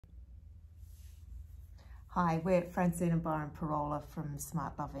Hi, we're Francine and Byron Pirola from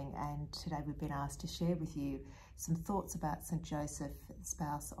Smart Loving, and today we've been asked to share with you some thoughts about St. Joseph,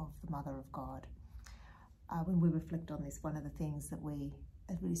 spouse of the Mother of God. When we reflect on this, one of the things that we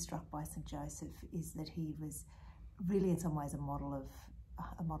are really struck by St. Joseph is that he was really in some ways a model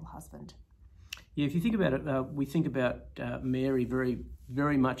husband. Yeah, if you think about it, we think about Mary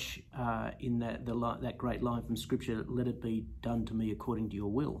very much in that great line from Scripture, "Let it be done to me according to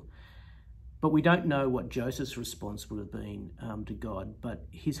your will." But we don't know what Joseph's response would have been to God, but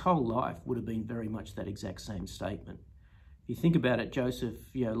his whole life would have been very much that exact same statement. If you think about it,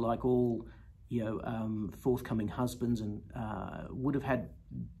 Joseph, like all forthcoming husbands, and would have had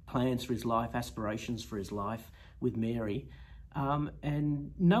plans for his life, aspirations for his life with Mary.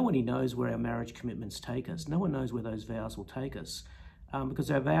 And no one knows where our marriage commitments take us. No one knows where those vows will take us, because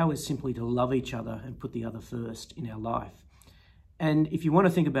our vow is simply to love each other and put the other first in our life. And if you want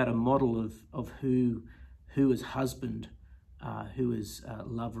to think about a model of who as husband, who as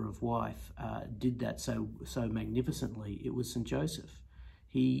lover of wife, did that so magnificently, it was St. Joseph.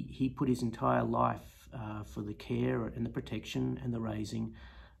 He put his entire life for the care and the protection and the raising,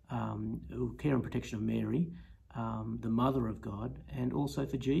 care and protection of Mary, the Mother of God, and also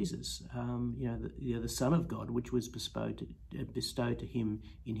for Jesus, the Son of God, which was bestowed to him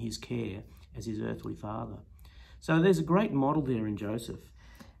in his care as his earthly father. So there's a great model there in Joseph.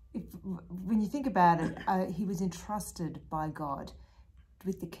 When you think about it, he was entrusted by God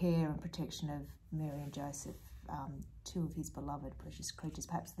with the care and protection of Mary and Joseph, two of his beloved precious creatures,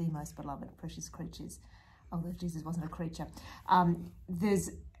 perhaps the most beloved precious creatures, although Jesus wasn't a creature.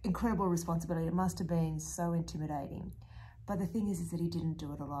 There's incredible responsibility. It must have been so intimidating. But the thing is that he didn't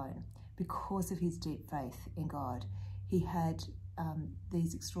do it alone. Because of his deep faith in God, he had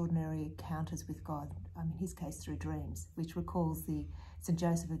these extraordinary encounters with God, in his case through dreams, which recalls the St.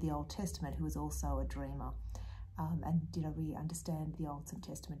 Joseph of the Old Testament, who was also a dreamer. And we understand the Old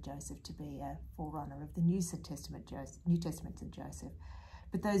Testament Joseph to be a forerunner of the New Testament St. Joseph.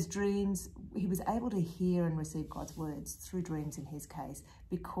 But those dreams, he was able to hear and receive God's words through dreams in his case,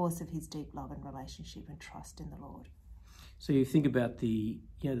 because of his deep love and relationship and trust in the Lord. So you think about the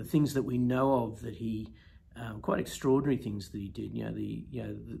things that we know of that he, quite extraordinary things that he did.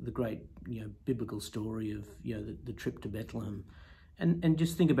 The great biblical story of the trip to Bethlehem, and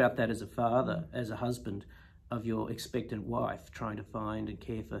just think about that as a father, as a husband of your expectant wife, trying to find and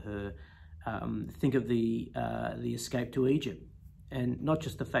care for her. Think of the escape to Egypt. And not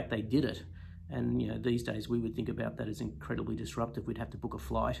just the fact they did it. And these days we would think about that as incredibly disruptive. We'd have to book a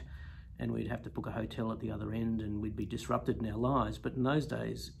flight and we'd have to book a hotel at the other end, and we'd be disrupted in our lives. But in those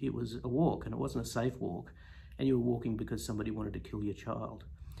days it was a walk, and it wasn't a safe walk. And you were walking because somebody wanted to kill your child.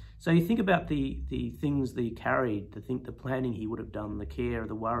 So you think about the things that he carried, the planning he would have done, the care,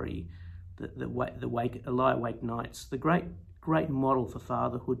 the worry, the lie awake nights, the great model for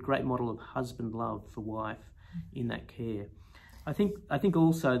fatherhood, great model of husband love for wife in that care. I think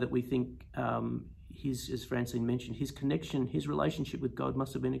also that we think as Francine mentioned, his connection, his relationship with God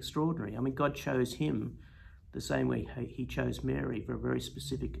must have been extraordinary. I mean, God chose him the same way he chose Mary for a very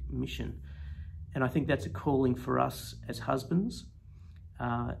specific mission. And I think that's a calling for us as husbands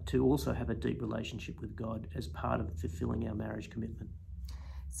to also have a deep relationship with God as part of fulfilling our marriage commitment.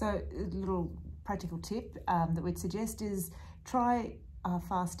 So a little practical tip that we'd suggest is try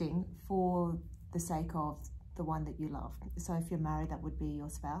fasting for the sake of the one that you love. So if you're married, that would be your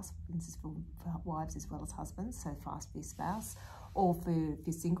spouse. This is for wives as well as husbands, so fast for your spouse. Or if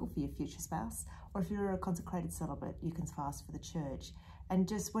you're single, for your future spouse. Or if you're a consecrated celibate, you can fast for the church. And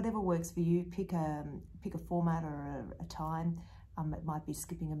just whatever works for you, pick a format or a time. It might be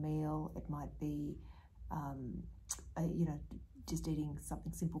skipping a meal. It might be, just eating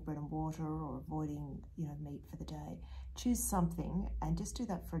something simple, bread and water, or avoiding, meat for the day. Choose something and just do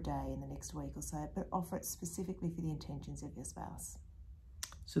that for a day in the next week or so, but offer it specifically for the intentions of your spouse.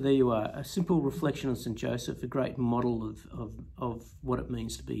 So there you are, a simple reflection on St. Joseph, a great model of what it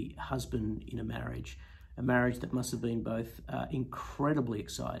means to be husband in a marriage that must have been both incredibly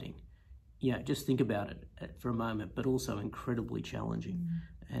exciting. Just think about it for a moment, but also incredibly challenging.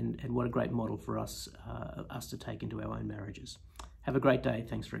 And what a great model for us to take into our own marriages. Have a great day.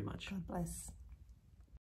 Thanks very much. God bless.